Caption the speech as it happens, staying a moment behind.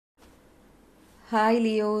Hi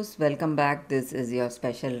Leos, welcome back. This is your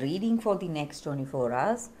special reading for the next 24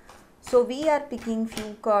 hours. So we are picking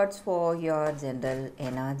few cards for your general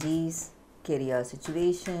energies, career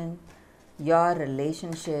situation, your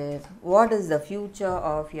relationship, what is the future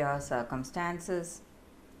of your circumstances,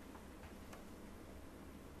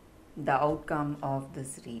 the outcome of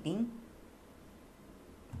this reading.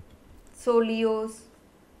 So Leos,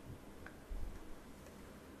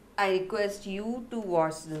 I request you to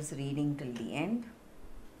watch this reading till the end.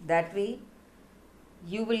 That way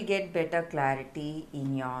you will get better clarity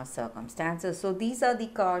in your circumstances. So these are the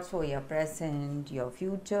cards for your present, your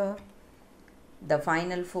future. The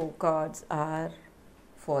final four cards are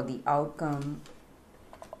for the outcome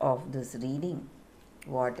of this reading,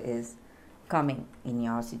 what is coming in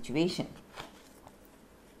your situation.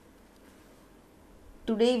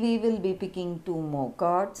 Today we will be picking two more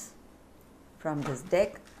cards from this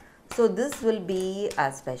deck. So this will be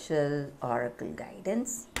a special oracle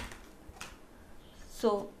guidance.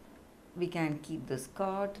 So we can keep this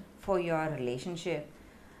card for your relationship,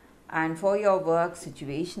 and for your work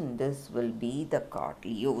situation this will be the card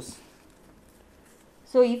Leos.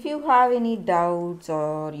 So if you have any doubts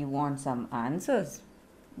or you want some answers,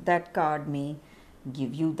 that card may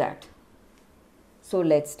give you that. So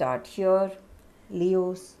let's start here,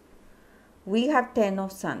 Leos. We have 10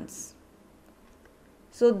 of Suns.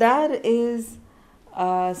 So there is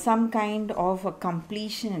some kind of a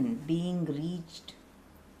completion being reached.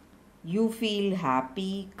 You feel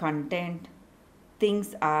happy, content,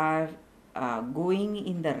 things are going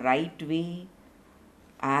in the right way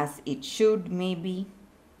as it should, maybe,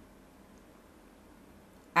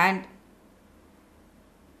 and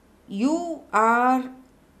you are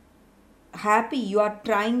happy, you are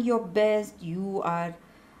trying your best, you are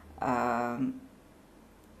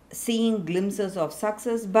seeing glimpses of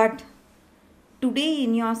success, but today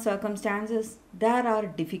in your circumstances there are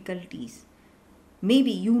difficulties.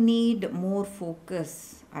 Maybe you need more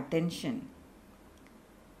focus, attention.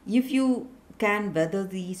 If you can weather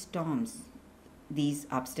these storms, these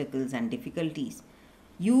obstacles and difficulties,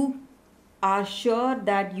 you are sure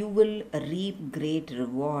that you will reap great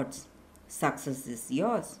rewards. Success is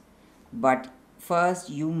yours. But first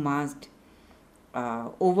you must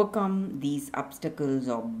overcome these obstacles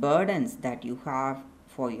or burdens that you have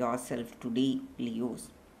for yourself today, Leos.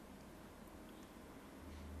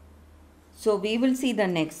 So we will see the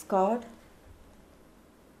next card.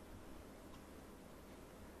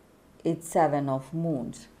 It's Seven of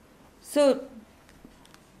Moons. So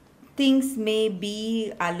things may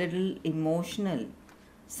be a little emotional.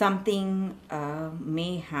 Something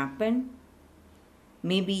may happen.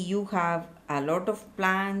 Maybe you have a lot of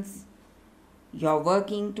plans. You're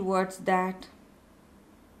working towards that.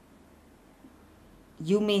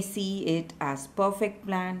 You may see it as perfect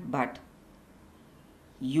plan, but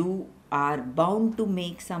you are bound to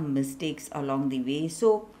make some mistakes along the way.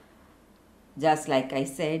 So just like I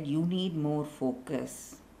said, you need more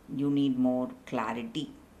focus. You need more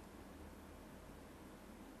clarity.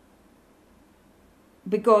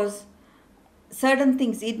 Because certain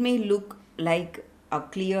things, it may look like a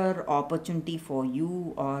clear opportunity for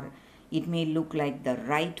you, or it may look like the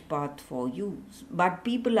right path for you, but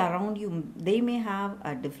people around you, they may have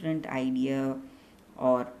a different idea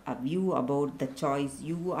or a view about the choice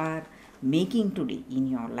you are making today in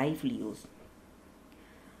your life, Leos.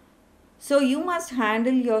 So you must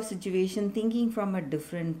handle your situation thinking from a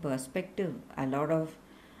different perspective. A lot of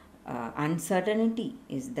uncertainty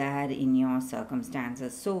is there in your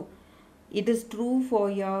circumstances. So it is true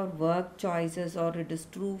for your work choices, or it is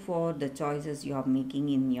true for the choices you are making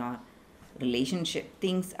in your relationship.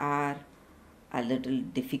 Things are a little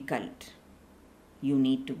difficult. You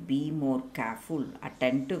need to be more careful,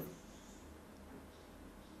 attentive.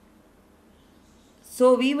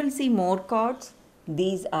 So we will see more cards.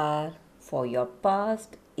 These are for your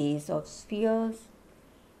past: Ace of Spheres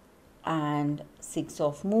and Six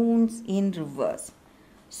of Moons in reverse.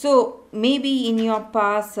 So maybe in your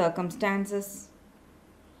past circumstances,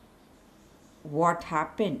 what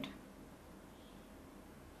happened?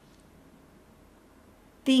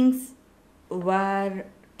 Things were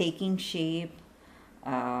taking shape.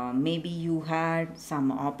 Maybe you had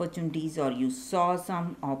some opportunities, or you saw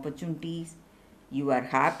some opportunities. You were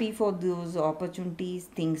happy for those opportunities.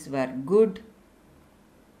 Things were good.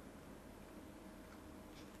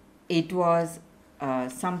 It was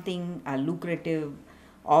something, a lucrative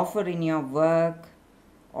offer in your work,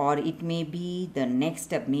 or it may be the next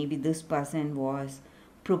step. Maybe this person was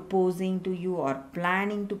proposing to you or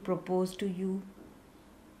planning to propose to you,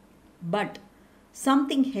 but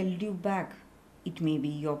something held you back. It may be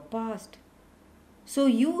your past. So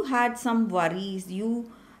you had some worries, you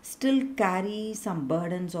still carry some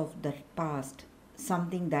burdens of the past,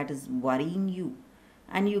 something that is worrying you,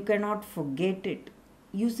 and you cannot forget it.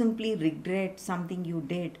 You simply regret something you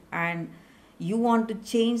did, and you want to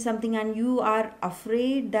change something, and you are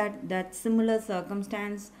afraid that that similar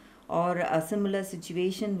circumstance or a similar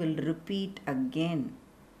situation will repeat again.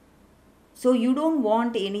 So you don't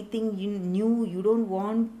want anything new, you don't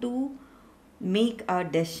want to make a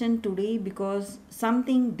decision today because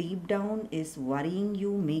something deep down is worrying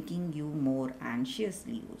you, making you more anxious,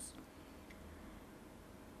 Leos.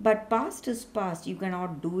 But past is past, you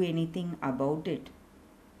cannot do anything about it.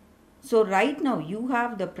 So right now you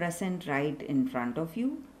have the present right in front of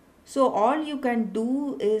you. So all you can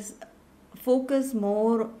do is focus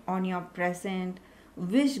more on your present,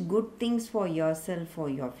 wish good things for yourself, for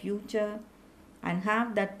your future, and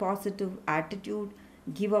have that positive attitude.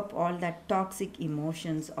 Give up all that toxic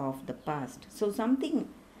emotions of the past. So something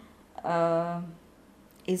uh,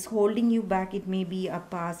 is holding you back. It may be a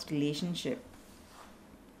past relationship.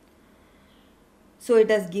 So it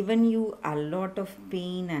has given you a lot of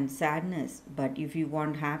pain and sadness. But if you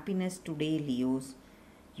want happiness today, Leos,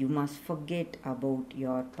 you must forget about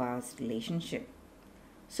your past relationship.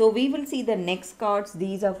 So we will see the next cards.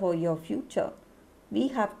 These are for your future. We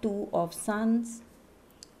have 2 of Suns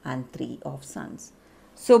and 3 of Suns.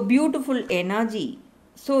 So beautiful energy.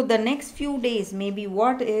 So the next few days, maybe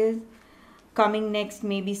what is coming next,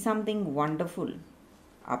 maybe something wonderful.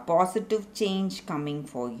 A positive change coming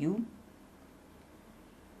for you.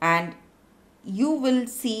 And you will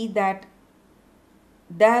see that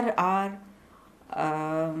there are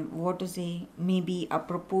maybe a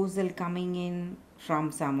proposal coming in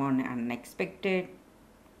from someone unexpected.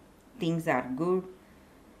 Things are good,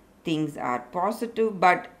 things are positive,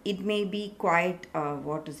 but it may be quite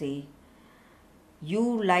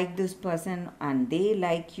you like this person and they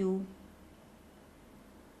like you,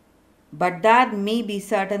 but there may be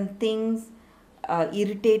certain things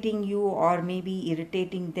irritating you, or maybe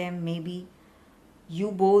irritating them. Maybe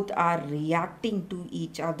you both are reacting to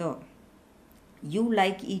each other. You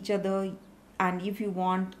like each other, and if you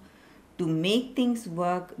want to make things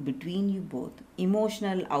work between you both,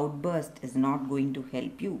 emotional outburst is not going to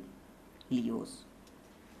help you, Leos.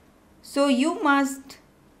 So you must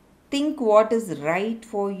think what is right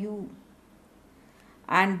for you.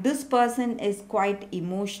 And this person is quite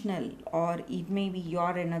emotional, or it may be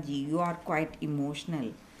your energy. You are quite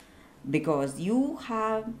emotional because you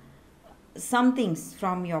have some things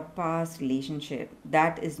from your past relationship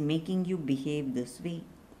that is making you behave this way.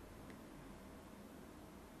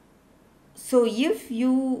 So if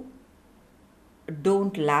you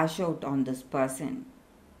don't lash out on this person,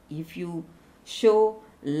 if you show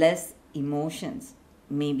less emotions,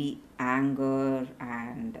 maybe anger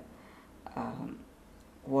and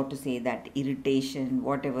that irritation,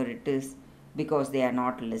 whatever it is, because they are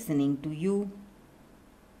not listening to you,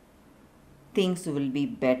 things will be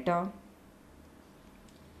better.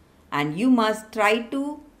 And you must try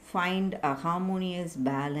to find a harmonious,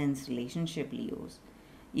 balanced relationship, Leos.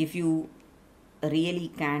 If you really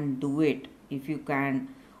can do it, if you can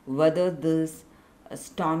weather this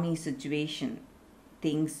stormy situation,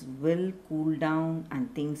 things will cool down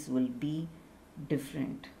and things will be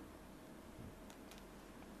different.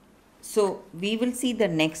 So we will see the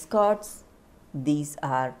next cards. These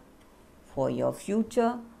are for your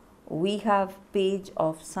future. We have Page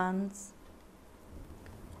of Suns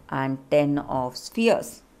and 10 of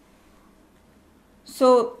Spheres.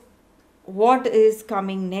 So what is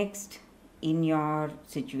coming next in your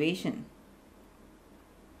situation?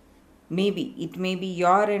 Maybe it may be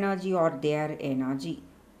your energy or their energy.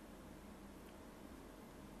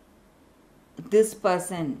 This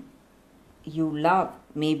person you love,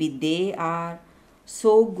 maybe they are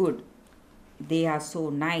so good, they are so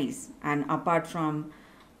nice, and apart from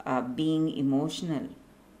being emotional,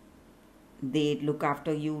 they look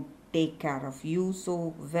after you, take care of you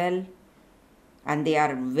so well, and they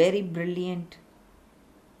are very brilliant,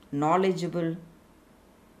 knowledgeable,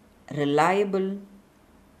 reliable.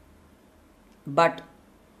 But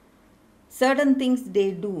certain things they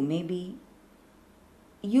do, maybe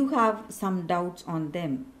you have some doubts on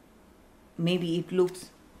them. Maybe it looks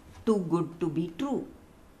too good to be true.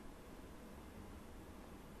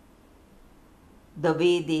 The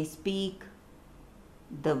way they speak,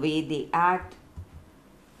 the way they act,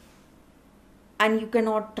 and you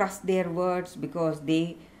cannot trust their words because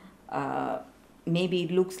they maybe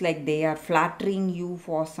it looks like they are flattering you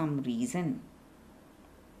for some reason.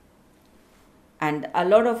 And a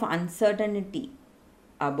lot of uncertainty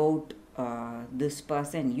about this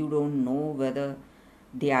person. You don't know whether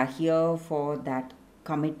they are here for that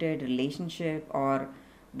committed relationship, or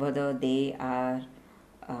whether they are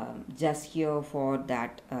just here for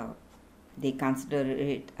that, they consider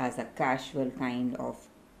it as a casual kind of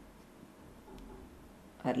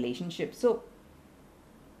a relationship. So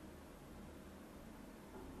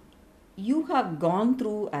you have gone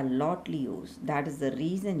through a lot, Leos. That is the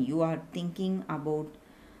reason you are thinking about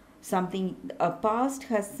something. A past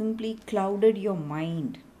has simply clouded your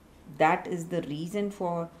mind. That is the reason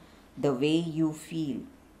for the way you feel.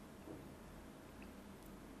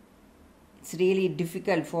 It's really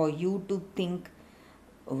difficult for you to think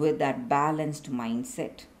with that balanced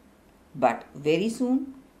mindset. But very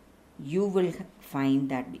soon, you will find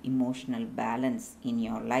that emotional balance in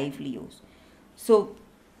your life, Leos. So,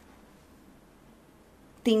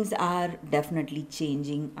 things are definitely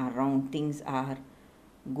changing around. Things are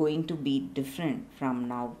going to be different from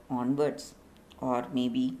now onwards, or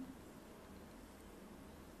maybe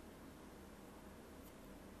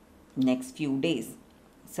next few days.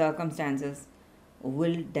 Circumstances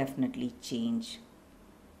will definitely change.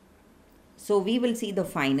 So we will see the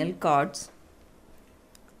final cards.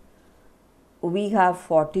 We have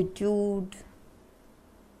Fortitude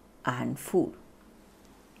and Fool.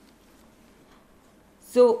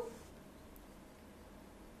 So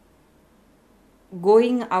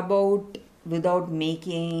going about without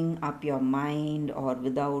making up your mind or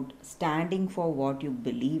without standing for what you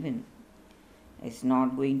believe in is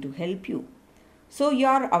not going to help you. So you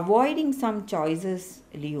are avoiding some choices,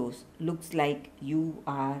 Leos. Looks like you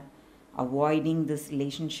are avoiding this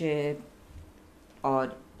relationship,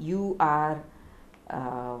 or you are,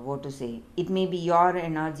 what to say, it may be your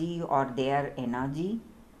energy or their energy.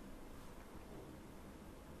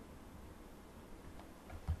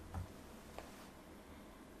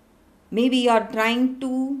 Maybe you are trying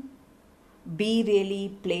to be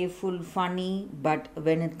really playful, funny, but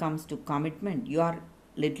when it comes to commitment, you are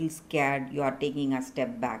little scared, you are taking a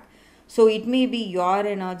step back. So it may be your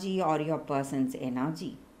energy or your person's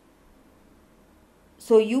energy.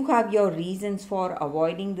 So you have your reasons for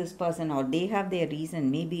avoiding this person, or they have their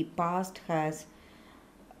reason. Maybe past has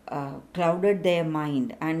clouded their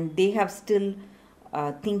mind, and they have still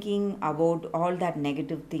thinking about all that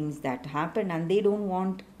negative things that happen, and they don't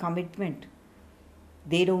want commitment.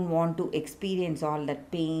 They don't want to experience all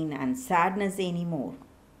that pain and sadness anymore.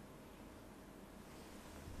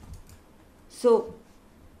 So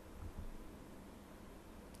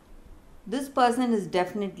this person is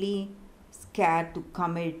definitely scared to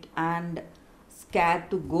commit and scared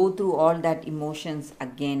to go through all that emotions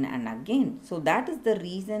again and again. So that is the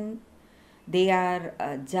reason they are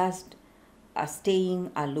just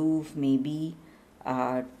staying aloof, maybe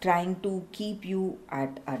trying to keep you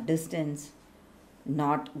at a distance,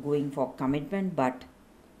 not going for commitment. But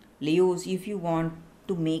Leos, if you want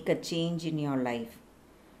to make a change in your life,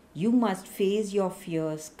 you must face your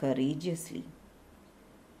fears courageously,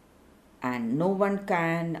 and no one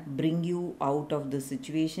can bring you out of the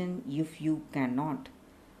situation if you cannot.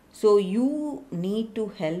 So you need to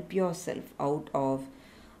help yourself out of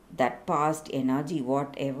that past energy,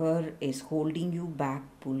 whatever is holding you back,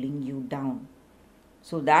 pulling you down.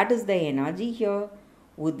 So that is the energy here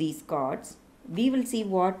with these cards. We will see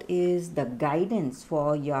what is the guidance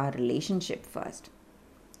for your relationship first.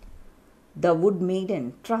 The Wood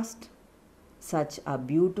Maiden, trust. Such a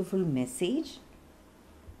beautiful message.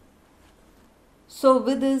 So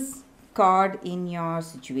with this card in your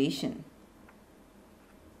situation,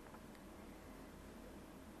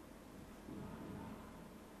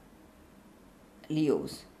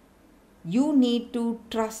 Leos, you need to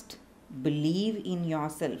trust, believe in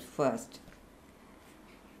yourself first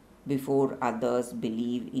before others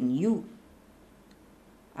believe in you.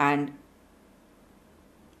 And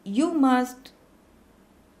you must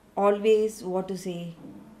always, what to say,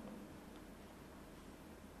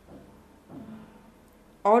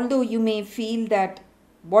 although you may feel that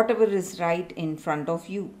whatever is right in front of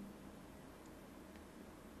you,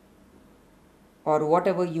 or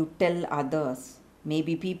whatever you tell others,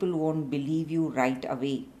 maybe people won't believe you right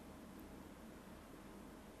away.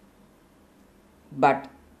 But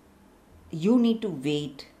you need to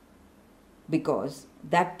wait, because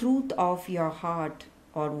that truth of your heart,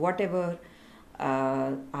 or whatever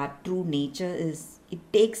our true nature is, it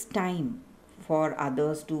takes time for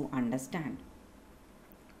others to understand.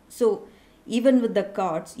 So even with the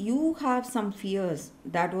cards, you have some fears.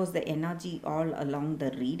 That was the energy all along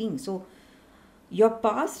the reading. So your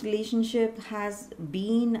past relationship has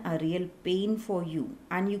been a real pain for you,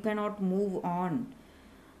 and you cannot move on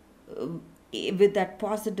with that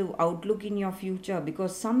positive outlook in your future,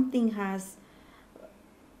 because something has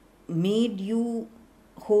made you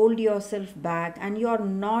hold yourself back and you're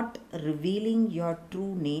not revealing your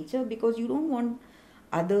true nature because you don't want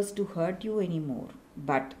others to hurt you anymore.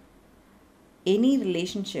 But any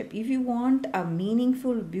relationship, if you want a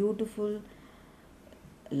meaningful, beautiful,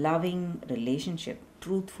 loving relationship,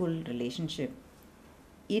 truthful relationship,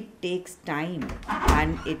 it takes time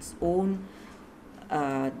and its own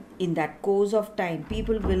in that course of time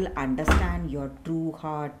people will understand your true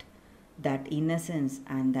heart, that innocence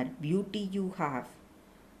and that beauty you have.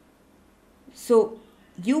 So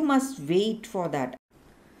you must wait for that,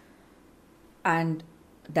 and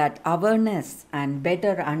that awareness and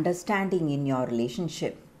better understanding in your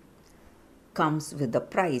relationship comes with the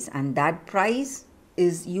price, and that price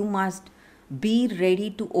is you must be ready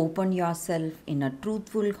to open yourself in a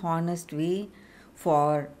truthful, honest way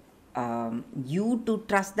for you to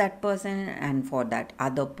trust that person and for that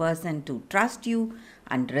other person to trust you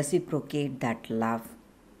and reciprocate that love.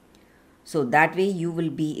 So that way you will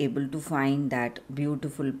be able to find that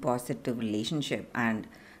beautiful, positive relationship and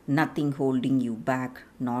nothing holding you back,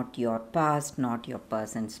 not your past, not your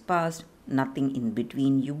person's past, nothing in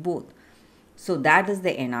between you both. So that is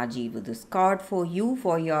the energy with this card for you,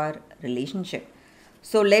 for your relationship.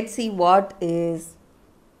 So let's see what is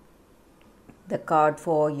the card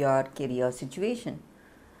for your career situation.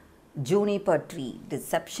 Juniper tree,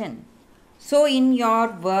 deception. So in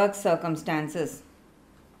your work circumstances,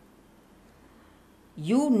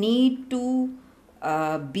 you need to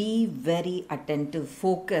be very attentive,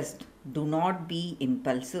 focused. Do not be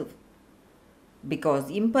impulsive, because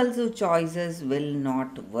impulsive choices will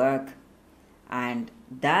not work, and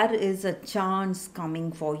there is a chance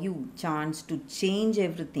coming for you, chance to change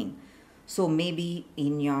everything. So maybe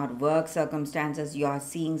in your work circumstances you are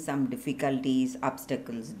seeing some difficulties,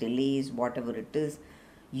 obstacles, delays, whatever it is,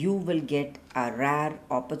 you will get a rare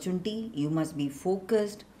opportunity. You must be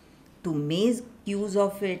focused to make use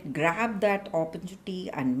of it, grab that opportunity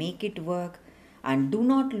and make it work, and do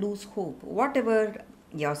not lose hope. Whatever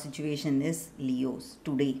your situation is, Leos,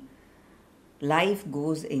 today, life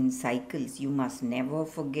goes in cycles. You must never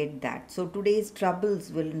forget that. So today's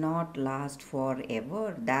troubles will not last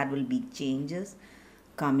forever. There will be changes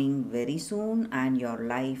coming very soon, and your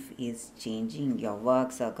life is changing. Your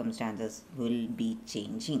work circumstances will be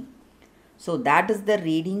changing. So that is the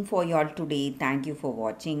reading for you all today. Thank you for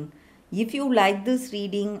watching. If you like this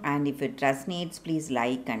reading and if it resonates, please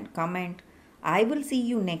like and comment. I will see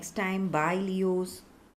you next time. Bye, Leos.